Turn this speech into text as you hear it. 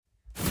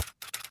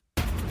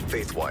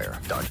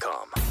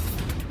Faithwire.com.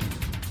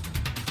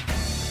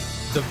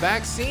 The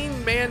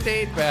vaccine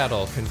mandate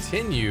battle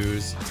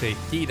continues to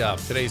heat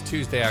up. Today's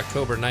Tuesday,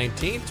 October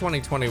 19th,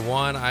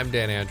 2021. I'm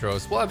Dan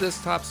Andros. We'll have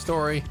this top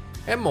story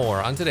and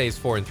more on today's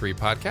 4 and 3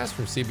 podcast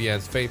from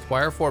CBN's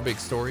Faithwire. 4 big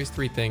stories,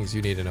 3 things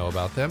you need to know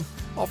about them,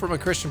 all from a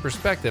Christian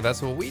perspective.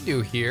 That's what we do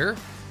here.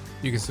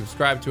 You can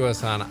subscribe to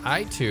us on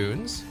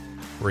iTunes.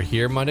 We're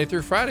here Monday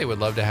through Friday. Would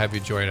love to have you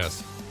join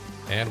us.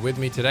 And with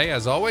me today,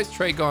 as always,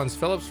 Tré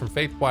Goins-Phillips from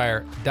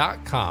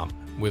Faithwire.com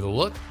with a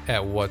look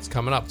at what's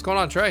coming up. What's going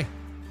on, Tré?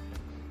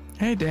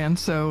 Hey, Dan.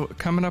 So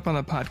coming up on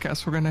the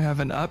podcast, we're going to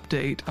have an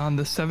update on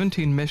the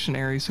 17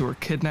 missionaries who were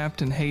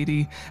kidnapped in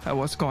Haiti,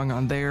 what's going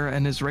on there.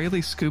 An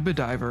Israeli scuba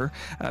diver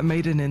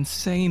made an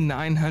insane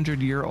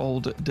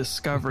 900-year-old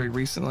discovery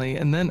recently.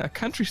 And then a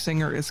country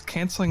singer is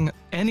canceling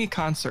any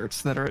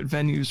concerts that are at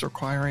venues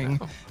requiring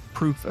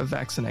proof of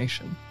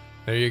vaccination.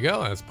 There you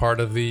go. That's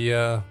part of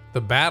the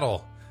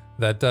battle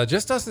that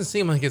just doesn't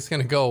seem like it's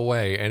going to go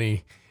away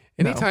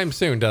anytime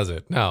soon, does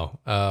it? No.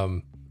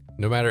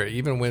 No matter,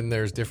 even when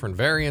there's different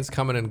variants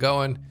coming and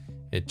going,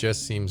 it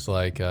just seems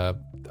like a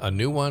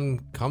new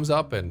one comes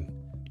up and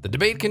the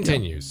debate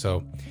continues.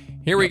 So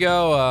here we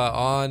go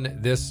on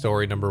this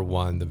story, number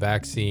 1, the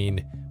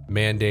vaccine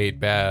mandate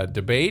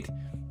debate.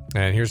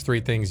 And here's 3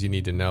 things you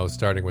need to know,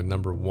 starting with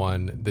number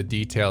 1, the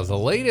details. The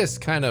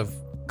latest kind of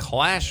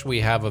clash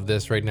we have of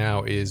this right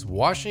now is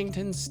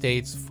Washington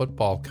State's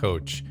football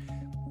coach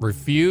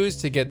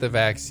refused to get the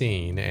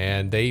vaccine,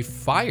 and they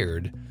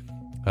fired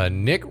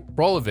Nick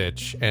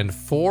Rolovich and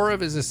 4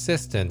 of his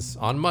assistants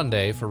on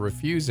Monday for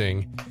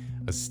refusing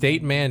a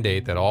state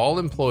mandate that all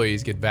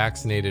employees get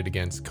vaccinated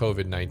against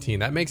COVID-19.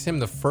 That makes him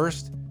the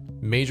first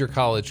major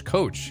college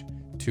coach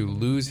to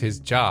lose his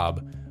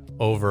job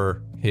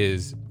over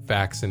his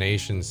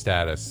vaccination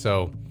status.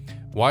 So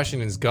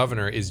Washington's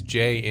governor is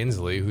Jay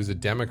Inslee, who's a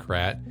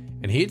Democrat,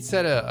 and he'd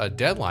set a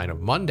deadline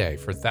of Monday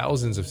for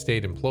thousands of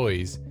state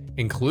employees,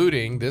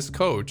 including this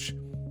coach,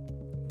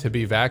 to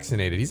be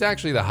vaccinated. He's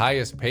actually the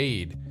highest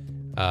paid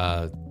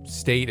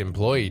state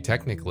employee,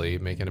 technically,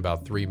 making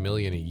about $3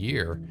 million a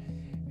year.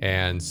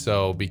 And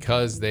so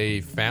because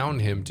they found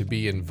him to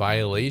be in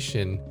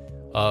violation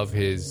of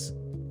his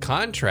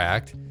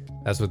contract,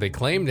 that's what they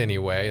claimed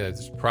anyway.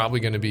 There's probably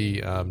going to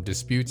be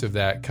disputes of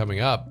that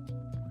coming up.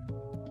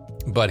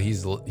 But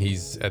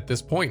he's at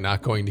this point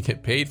not going to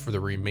get paid for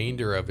the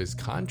remainder of his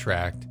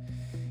contract.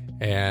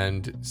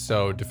 And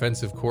so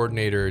defensive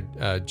coordinator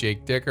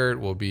Jake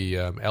Dickert will be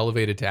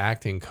elevated to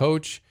acting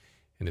coach,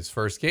 and his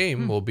first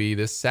game will be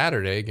this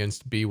Saturday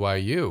against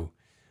BYU.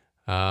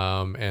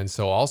 And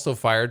so also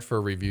fired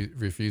for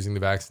refusing the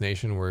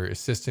vaccination were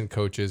assistant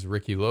coaches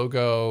Ricky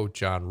Logo,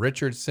 John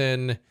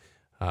Richardson,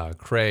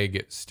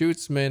 Craig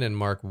Stutzman, and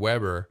Mark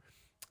Weber.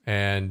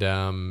 And,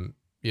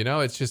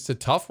 it's just a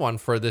tough one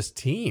for this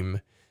team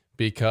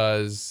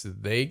because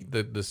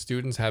the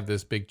students have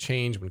this big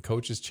change when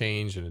coaches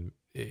change, and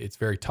it's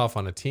very tough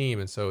on a team,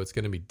 and so it's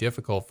going to be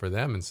difficult for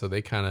them. And so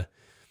they kind of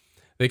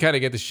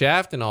get the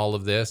shaft in all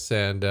of this.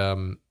 And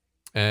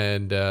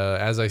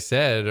as I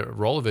said,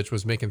 Rolovich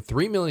was making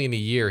 $3 million a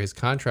year. His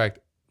contract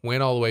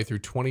went all the way through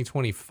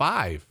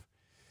 2025.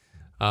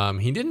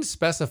 He didn't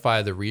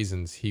specify the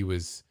reasons he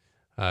was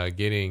not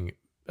getting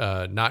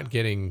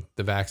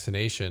the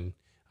vaccination.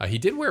 He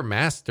did wear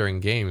masks during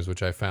games,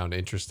 which I found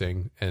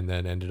interesting, and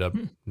then ended up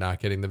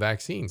not getting the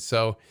vaccine.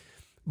 So.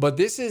 But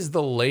this is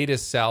the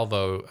latest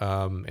salvo,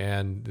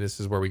 and this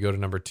is where we go to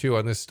number 2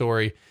 on this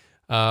story.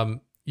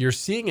 You're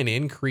seeing an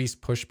increased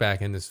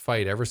pushback in this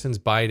fight ever since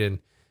Biden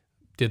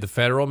did the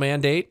federal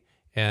mandate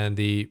and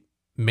the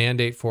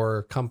mandate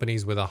for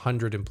companies with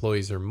 100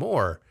 employees or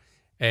more.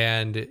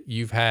 And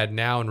you've had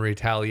now in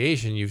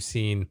retaliation, you've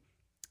seen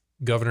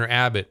Governor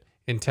Abbott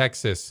in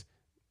Texas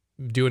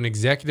do an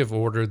executive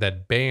order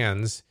that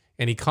bans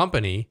any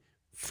company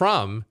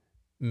from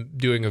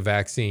doing a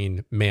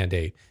vaccine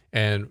mandate.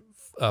 And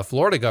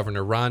Florida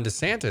Governor Ron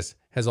DeSantis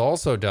has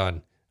also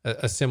done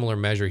a similar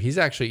measure. He's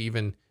actually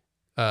even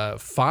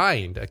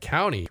fined a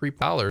county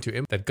 $3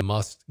 to that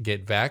must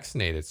get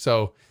vaccinated.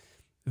 So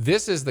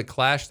this is the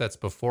clash that's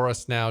before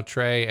us now,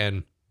 Trey,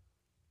 and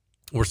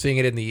we're seeing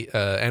it in the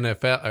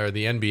NFL or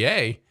the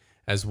NBA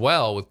as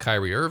well, with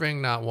Kyrie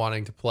Irving not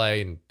wanting to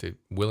play and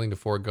willing to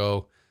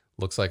forego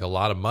looks like a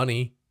lot of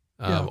money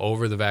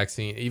over the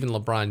vaccine. Even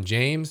LeBron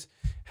James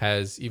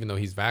has, even though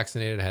he's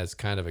vaccinated, has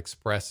kind of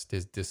expressed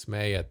his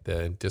dismay at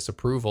the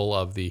disapproval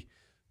of the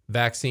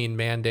vaccine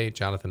mandate.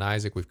 Jonathan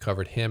Isaac, we've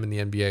covered him in the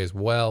NBA as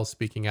well,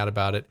 speaking out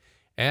about it.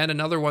 And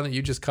another one that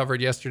you just covered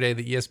yesterday,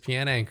 the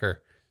ESPN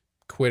anchor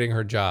quitting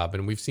her job.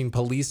 And we've seen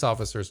police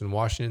officers in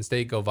Washington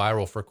State go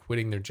viral for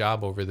quitting their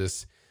job over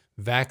this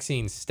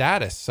vaccine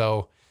status.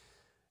 So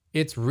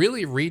it's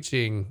really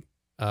reaching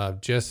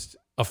just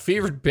a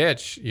fevered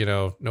pitch,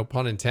 no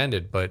pun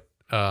intended, but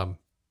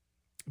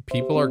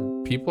people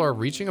are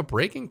reaching a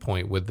breaking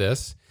point with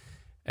this.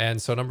 And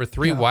so number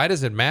 3, why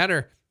does it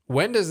matter?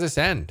 When does this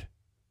end?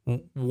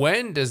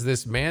 When does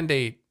this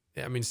mandate?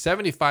 I mean,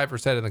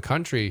 75% of the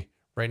country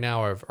right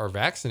now are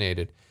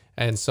vaccinated.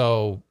 And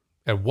so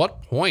at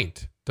what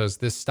point does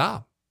this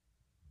stop?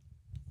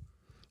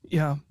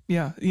 Yeah.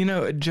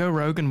 Joe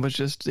Rogan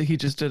just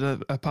did a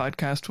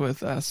podcast with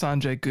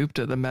Sanjay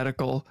Gupta, the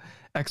medical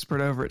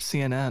expert over at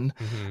CNN,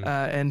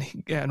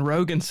 and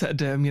Rogan said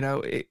to him,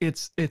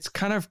 it's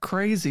kind of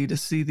crazy to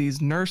see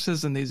these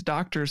nurses and these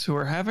doctors who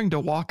are having to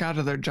walk out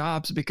of their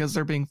jobs because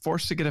they're being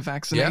forced to get a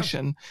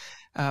vaccination.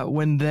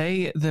 When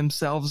they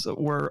themselves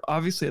were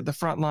obviously at the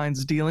front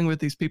lines dealing with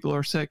these people who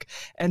are sick.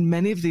 And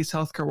many of these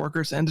healthcare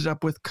workers ended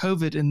up with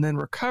COVID and then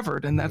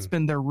recovered. And that's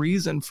been their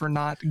reason for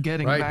not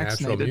getting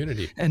vaccinated. Natural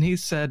immunity. And he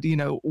said,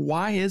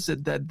 why is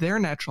it that their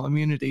natural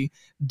immunity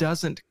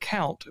doesn't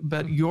count,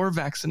 but your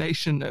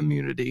vaccination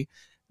immunity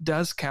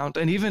does count?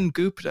 And even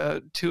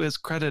Gupta, to his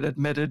credit,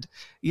 admitted,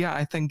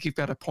 I think you've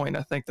got a point.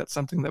 I think that's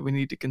something that we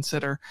need to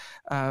consider.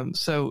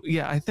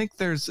 I think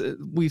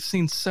we've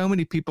seen so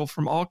many people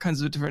from all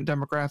kinds of different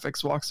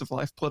demographics, walks of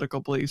life,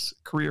 political beliefs,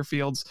 career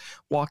fields,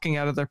 walking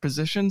out of their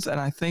positions. And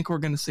I think we're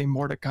going to see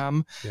more to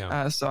come.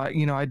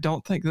 I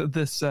don't think that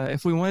this,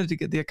 if we wanted to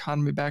get the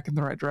economy back in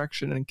the right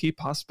direction and keep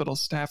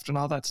hospitals staffed and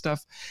all that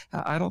stuff,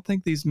 I don't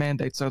think these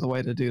mandates are the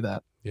way to do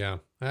that. Yeah,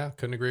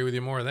 couldn't agree with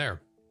you more there.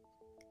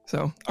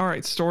 So, all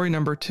right, story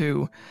number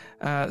 2.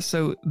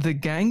 So the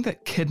gang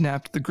that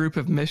kidnapped the group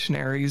of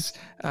missionaries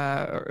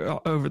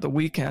over the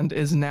weekend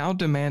is now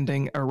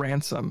demanding a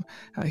ransom.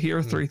 Here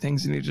are 3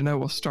 things you need to know.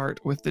 We'll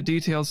start with the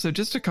details. So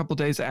just a couple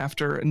days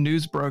after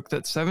news broke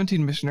that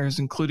 17 missionaries,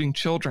 including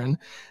children,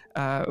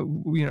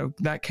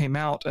 that came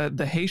out,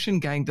 the Haitian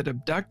gang that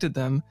abducted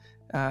them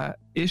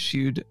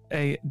issued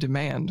a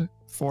demand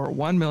for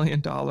 $1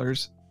 million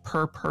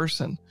per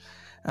person.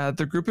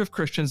 The group of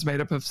Christians made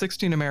up of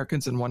 16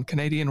 Americans and 1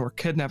 Canadian were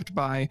kidnapped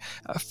by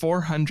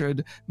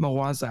 400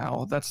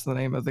 Mawazao, that's the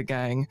name of the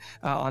gang,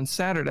 on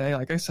Saturday,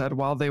 like I said,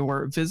 while they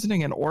were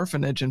visiting an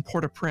orphanage in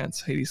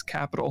Port-au-Prince, Haiti's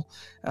capital.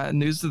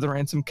 News of the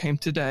ransom came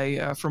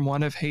today from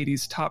one of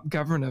Haiti's top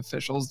government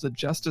officials, the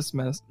Justice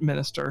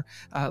Minister,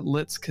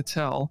 Litz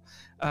Catel.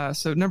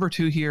 So number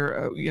 2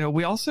 here,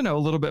 we also know a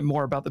little bit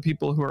more about the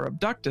people who are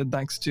abducted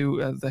thanks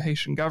to the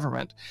Haitian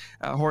government.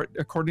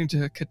 According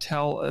to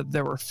Catel,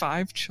 there were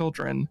 5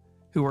 children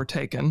who were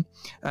taken,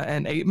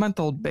 an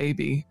 8-month-old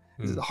baby.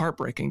 It's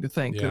heartbreaking to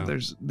think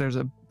that there's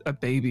a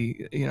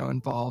baby,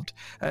 involved,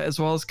 as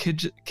well as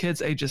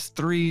kids ages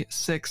 3,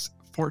 6,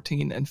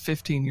 14, and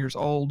 15 years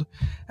old.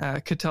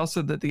 Catel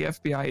said that the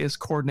FBI is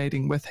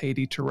coordinating with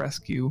Haiti to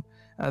rescue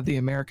the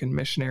American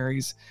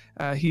missionaries.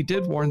 He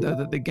did warn, though,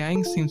 that the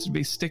gang seems to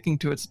be sticking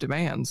to its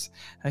demands.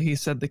 He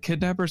said the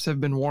kidnappers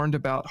have been warned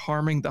about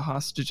harming the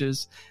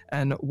hostages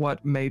and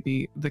what may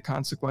be the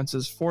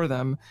consequences for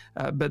them,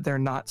 but they're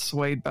not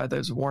swayed by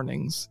those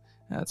warnings.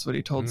 That's what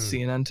he told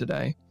CNN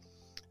today.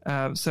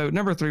 So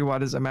number 3, why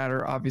does it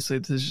matter? Obviously,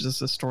 this is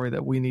just a story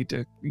that we need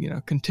to,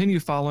 continue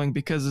following,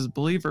 because as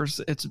believers,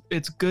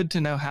 it's good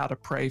to know how to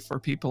pray for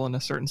people in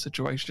a certain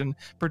situation,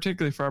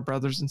 particularly for our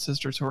brothers and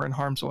sisters who are in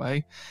harm's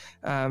way.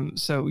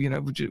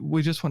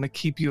 We just want to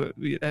keep you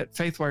at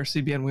Faithwire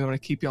CBN. We want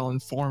to keep y'all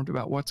informed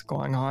about what's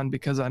going on,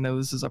 because I know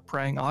this is a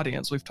praying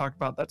audience. We've talked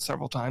about that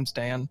several times,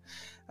 Dan.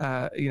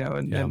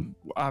 And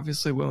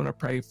obviously we want to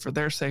pray for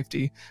their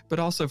safety, but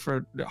also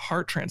for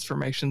heart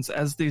transformations,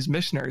 as these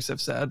missionaries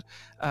have said,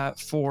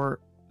 for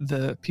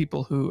the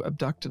people who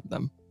abducted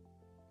them.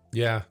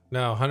 Yeah,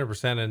 no,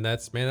 100%. And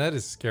that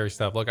is scary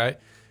stuff. Look, I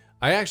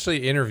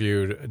actually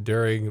interviewed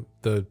during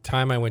the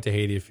time I went to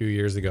Haiti a few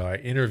years ago. I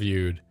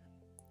interviewed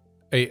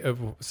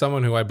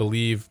someone who I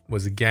believe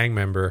was a gang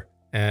member,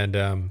 and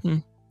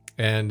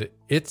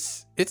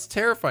it's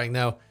terrifying.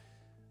 Now,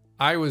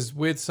 I was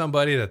with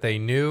somebody that they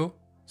knew.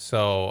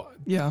 So,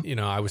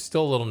 I was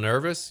still a little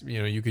nervous.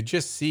 You could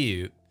just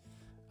see,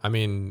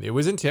 it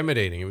was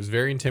intimidating. It was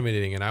very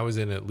intimidating. And I was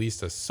in at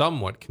least a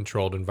somewhat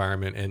controlled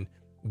environment. And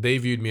they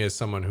viewed me as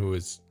someone who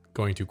was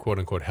going to, quote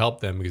unquote,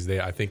 help them, because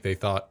I think they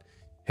thought,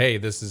 hey,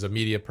 this is a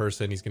media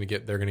person.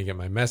 They're going to get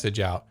my message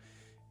out,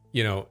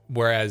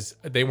 whereas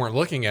they weren't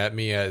looking at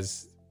me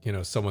as,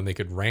 someone they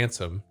could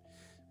ransom.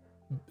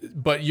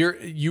 But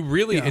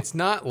it's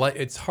not like,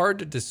 it's hard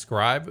to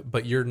describe,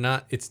 but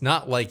it's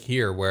not like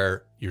here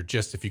where you're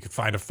just, if you could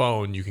find a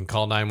phone, you can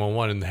call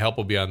 911 and the help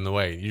will be on the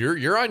way.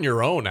 You're on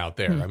your own out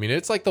there.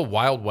 It's like the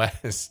Wild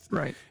West.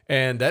 Right.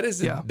 And that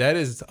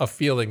is a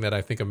feeling that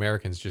I think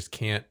Americans just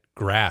can't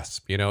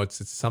grasp.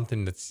 It's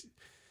something that's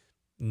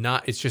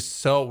not, it's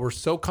just we're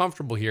so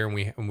comfortable here, and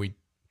we,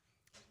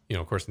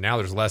 of course now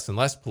there's less and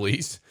less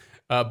police,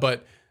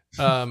 but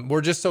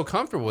we're just so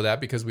comfortable with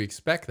that because we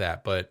expect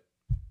that. But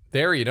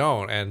there you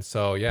don't. And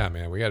so,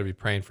 man, we got to be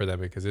praying for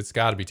them, because it's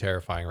got to be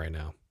terrifying right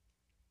now.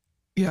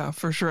 Yeah,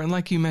 for sure. And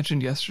like you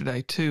mentioned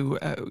yesterday too,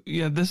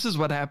 this is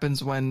what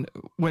happens when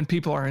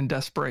people are in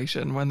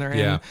desperation, when they're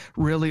Yeah. in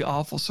really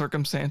awful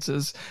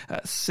circumstances.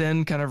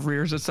 Sin kind of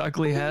rears its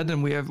ugly head,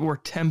 and we're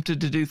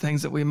tempted to do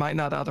things that we might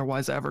not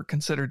otherwise ever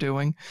consider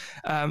doing.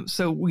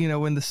 So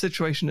when the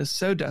situation is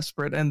so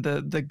desperate and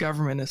the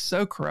government is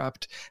so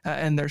corrupt,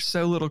 and there's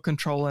so little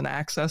control and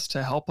access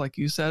to help, like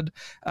you said,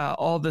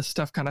 all this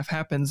stuff kind of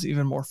happens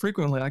even more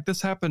frequently. Like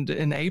this happened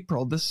in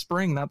April, this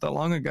spring, not that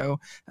long ago.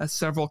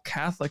 Several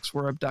Catholics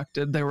were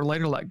abducted. They were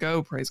later let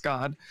go, praise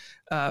God.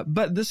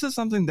 But this is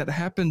something that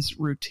happens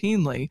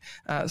routinely.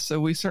 So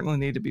we certainly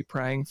need to be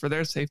praying for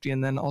their safety,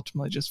 and then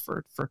ultimately just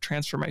for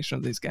transformation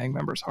of these gang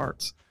members'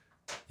 hearts.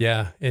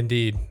 Yeah,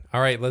 indeed. All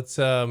right, let's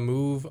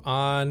move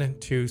on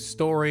to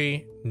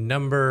story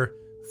number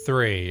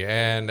 3.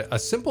 And a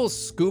simple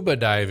scuba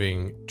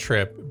diving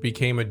trip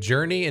became a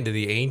journey into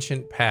the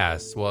ancient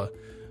past. Well,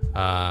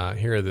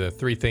 here are the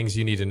 3 things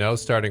you need to know,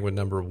 starting with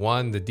number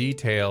 1, the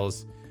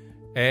details.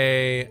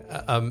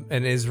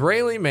 An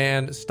Israeli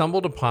man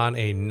stumbled upon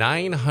a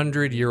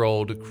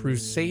 900-year-old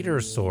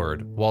crusader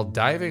sword while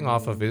diving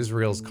off of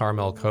Israel's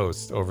Carmel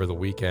coast over the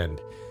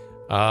weekend.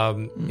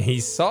 He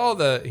saw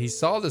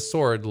the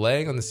sword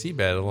laying on the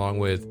seabed along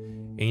with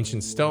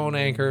ancient stone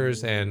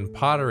anchors and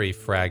pottery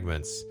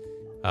fragments.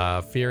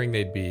 Fearing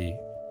they'd be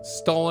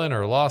stolen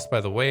or lost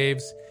by the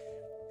waves,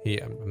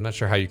 I'm not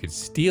sure how you could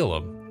steal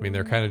them. I mean,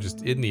 they're kind of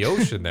just in the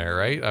ocean there,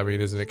 right? I mean,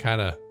 isn't it kind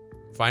of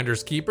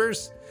finders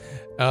keepers?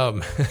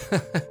 But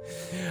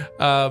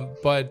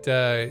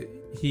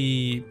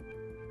he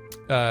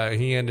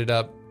ended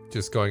up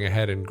just going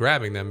ahead and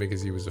grabbing them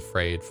because he was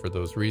afraid for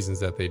those reasons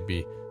that they'd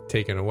be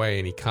taken away.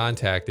 And he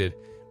contacted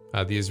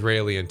the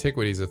Israeli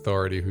Antiquities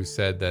Authority, who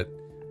said that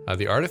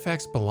the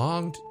artifacts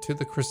belonged to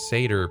the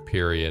Crusader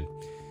period.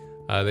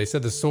 They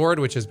said the sword,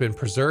 which has been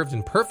preserved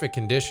in perfect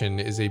condition,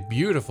 is a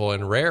beautiful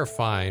and rare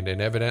find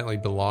and evidently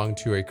belonged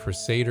to a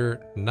Crusader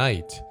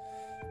knight.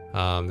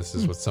 This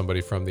is what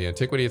somebody from the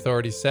Antiquity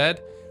Authority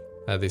said.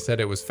 They said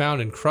it was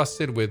found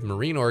encrusted with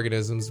marine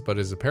organisms, but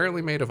is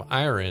apparently made of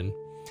iron.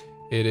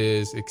 It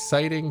is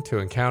exciting to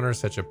encounter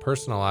such a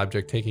personal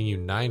object, taking you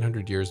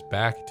 900 years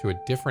back to a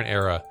different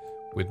era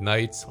with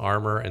knights,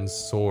 armor, and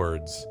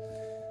swords.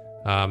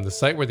 The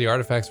site where the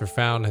artifacts were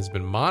found has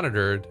been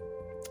monitored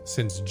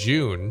since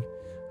June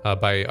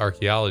by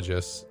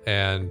archaeologists,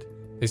 and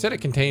they said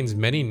it contains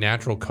many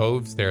natural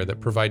coves there that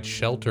provided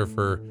shelter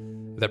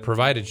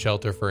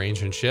for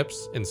ancient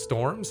ships in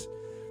storms,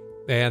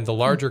 and the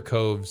larger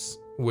coves,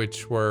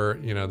 which were,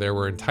 there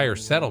were entire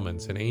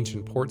settlements and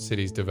ancient port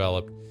cities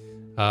developed.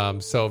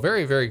 So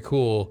very, very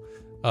cool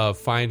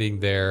finding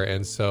there.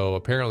 And so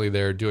apparently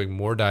they're doing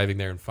more diving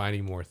there and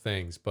finding more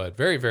things, but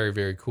very, very,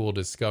 very cool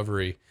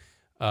discovery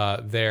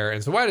there.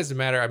 And so why does it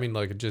matter? I mean,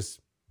 look,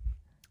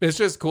 it's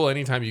just cool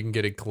anytime you can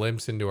get a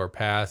glimpse into our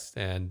past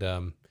and,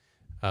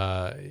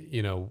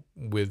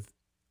 with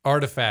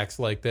artifacts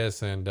like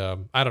this, and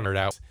I don't know,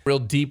 out real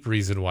deep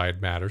reason why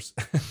it matters.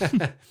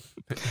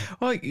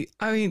 Well,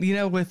 I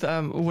mean, with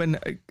when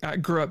I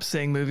grew up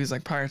seeing movies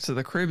like Pirates of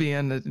the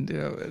Caribbean,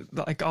 and,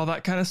 like all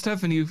that kind of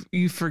stuff, and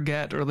you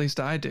forget, or at least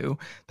I do,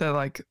 that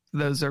like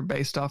those are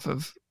based off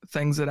of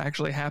things that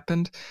actually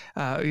happened.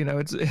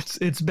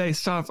 It's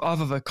based off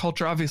of a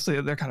culture.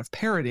 Obviously, they're kind of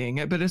parodying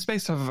it, but it's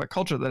based off of a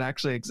culture that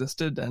actually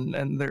existed,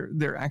 and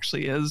there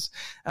actually is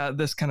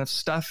this kind of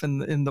stuff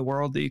in the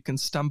world that you can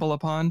stumble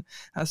upon.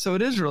 So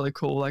it is really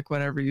cool. Like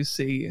whenever you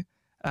see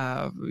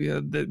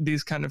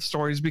these kind of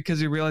stories,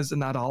 because you realize that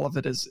not all of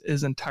it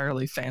is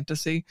entirely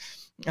fantasy.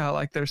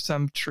 Like there's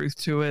some truth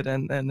to it,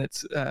 and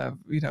it's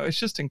it's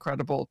just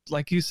incredible,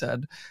 like you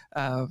said,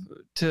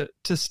 to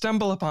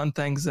stumble upon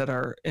things that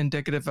are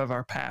indicative of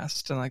our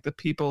past and like the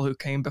people who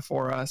came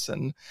before us,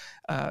 and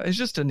it's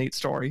just a neat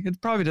story.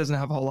 It probably doesn't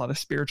have a whole lot of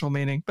spiritual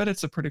meaning, but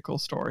it's a pretty cool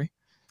story.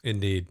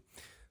 Indeed.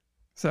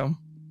 So,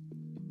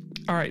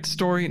 all right,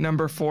 story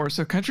number 4.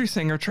 So country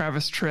singer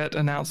Travis Tritt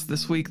announced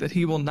this week that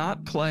he will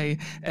not play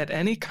at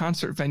any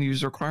concert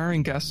venues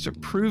requiring guests to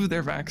prove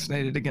they're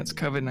vaccinated against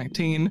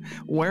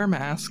COVID-19, wear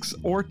masks,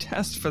 or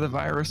test for the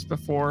virus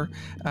before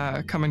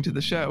coming to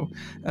the show.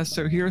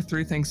 So here are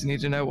 3 things you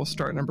need to know. We'll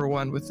start number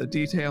 1 with the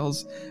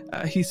details.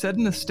 He said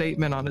in a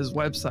statement on his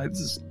website, this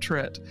is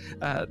Tritt,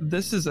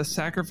 "This is a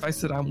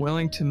sacrifice that I'm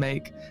willing to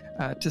make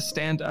to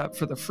stand up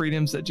for the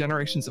freedoms that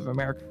generations of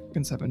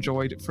Americans have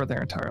enjoyed for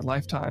their entire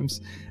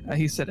lifetimes."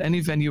 He said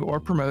any venue or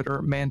promoter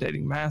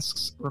mandating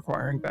masks,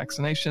 requiring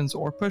vaccinations,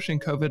 or pushing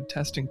COVID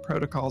testing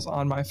protocols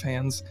on my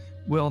fans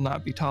will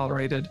not be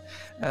tolerated.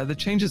 The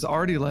changes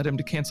already led him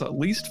to cancel at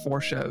least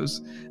 4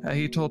 shows.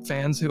 He told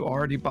fans who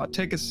already bought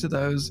tickets to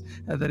those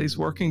that he's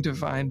working to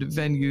find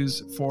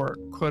venues for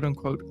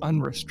quote-unquote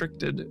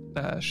unrestricted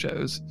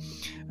shows.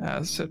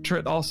 So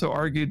Tritt also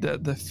argued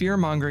that the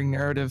fear-mongering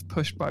narrative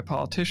pushed by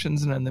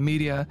politicians and in the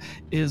media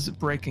is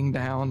breaking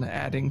down,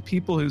 adding,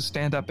 "People who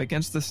stand up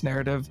against this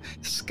narrative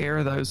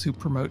scare those who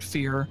promote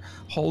fear.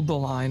 Hold the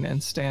line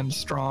and stand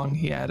strong,"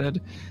 he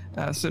added.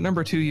 So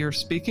number 2 here,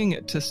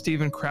 speaking to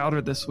Steven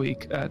Crowder this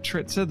week,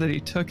 Tritt said that he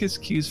took his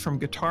cues from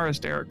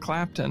guitarist Eric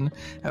Clapton.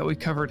 We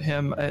covered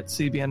him at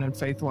CBN and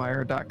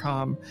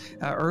Faithwire.com.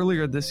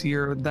 Earlier this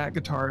year, that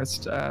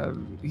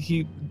guitarist,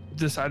 he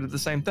decided the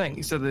same thing.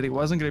 He said that he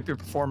wasn't going to be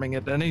performing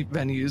at any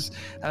venues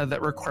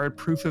that required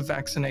proof of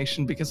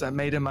vaccination because that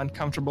made him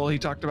uncomfortable. He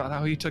talked about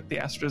how he took the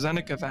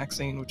AstraZeneca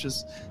vaccine, which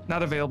is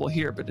not available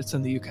here, but it's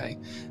in the UK.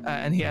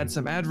 And he had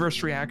some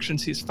adverse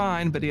reactions. He's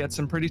fine, but he had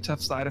some pretty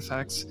tough side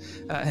effects.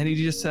 And he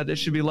just said it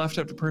should be left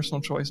up to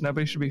personal choice.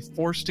 Nobody should be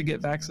forced to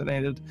get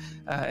vaccinated.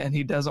 And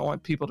he doesn't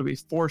want people to be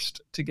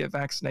forced to get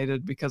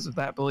vaccinated because of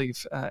that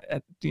belief,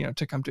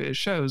 to come to his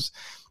shows.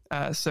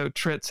 So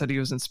Tritt said he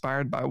was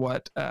inspired by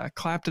what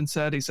Clapton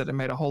said. He said it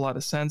made a whole lot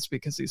of sense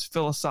because he's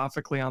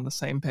philosophically on the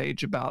same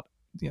page about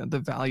the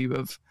value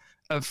of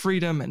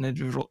freedom and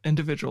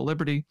individual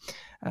liberty.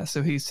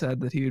 So he said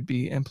that he would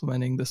be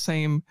implementing the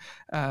same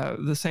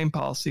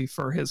policy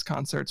for his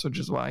concerts, which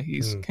is why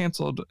he's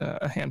canceled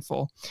a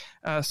handful.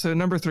 So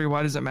number 3,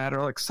 why does it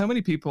matter? Like so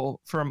many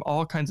people from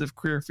all kinds of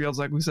career fields,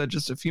 like we said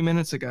just a few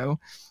minutes ago,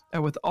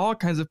 with all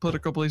kinds of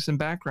political beliefs and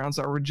backgrounds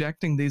are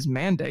rejecting these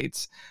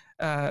mandates.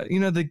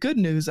 The good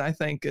news, I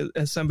think,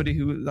 as somebody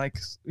who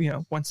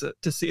wants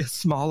to see a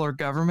smaller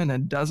government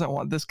and doesn't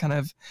want this kind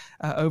of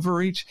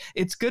overreach,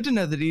 it's good to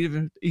know that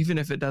even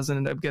if it doesn't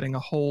end up getting a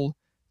whole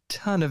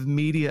ton of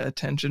media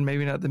attention,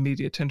 maybe not the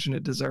media attention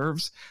it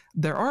deserves,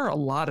 there are a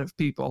lot of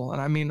people,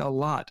 and I mean a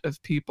lot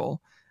of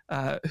people,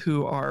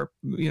 who are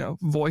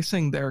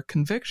voicing their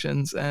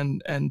convictions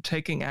and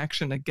taking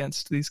action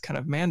against these kind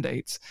of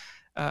mandates.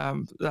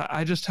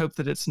 I just hope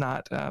that it's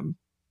not.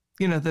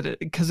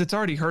 Because it's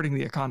already hurting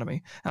the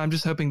economy. And I'm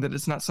just hoping that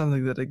it's not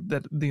something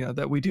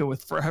that we deal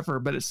with forever,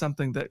 but it's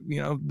something that,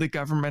 the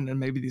government and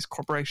maybe these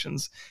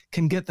corporations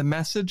can get the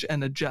message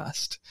and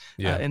adjust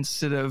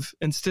instead of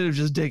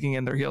just digging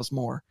in their heels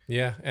more.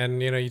 Yeah.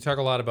 And, you talk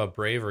a lot about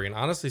bravery, and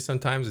honestly,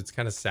 sometimes it's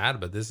kind of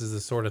sad, but this is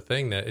the sort of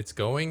thing that it's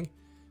going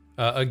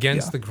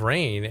against the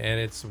grain,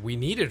 and we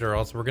need it, or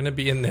else we're going to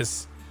be in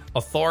this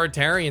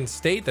authoritarian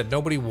state that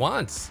nobody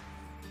wants.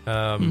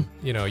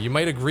 You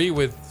might agree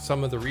with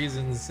some of the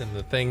reasons and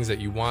the things that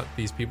you want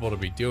these people to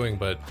be doing,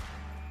 but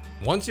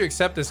once you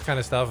accept this kind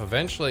of stuff,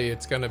 eventually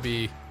it's going to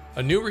be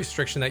a new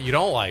restriction that you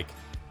don't like.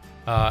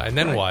 And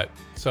then what?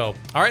 So,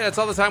 all right, that's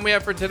all the time we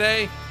have for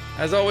today.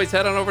 As always,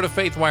 head on over to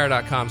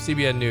faithwire.com,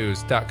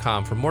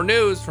 cbnnews.com for more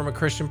news from a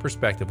Christian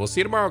perspective. We'll see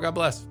you tomorrow. God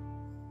bless.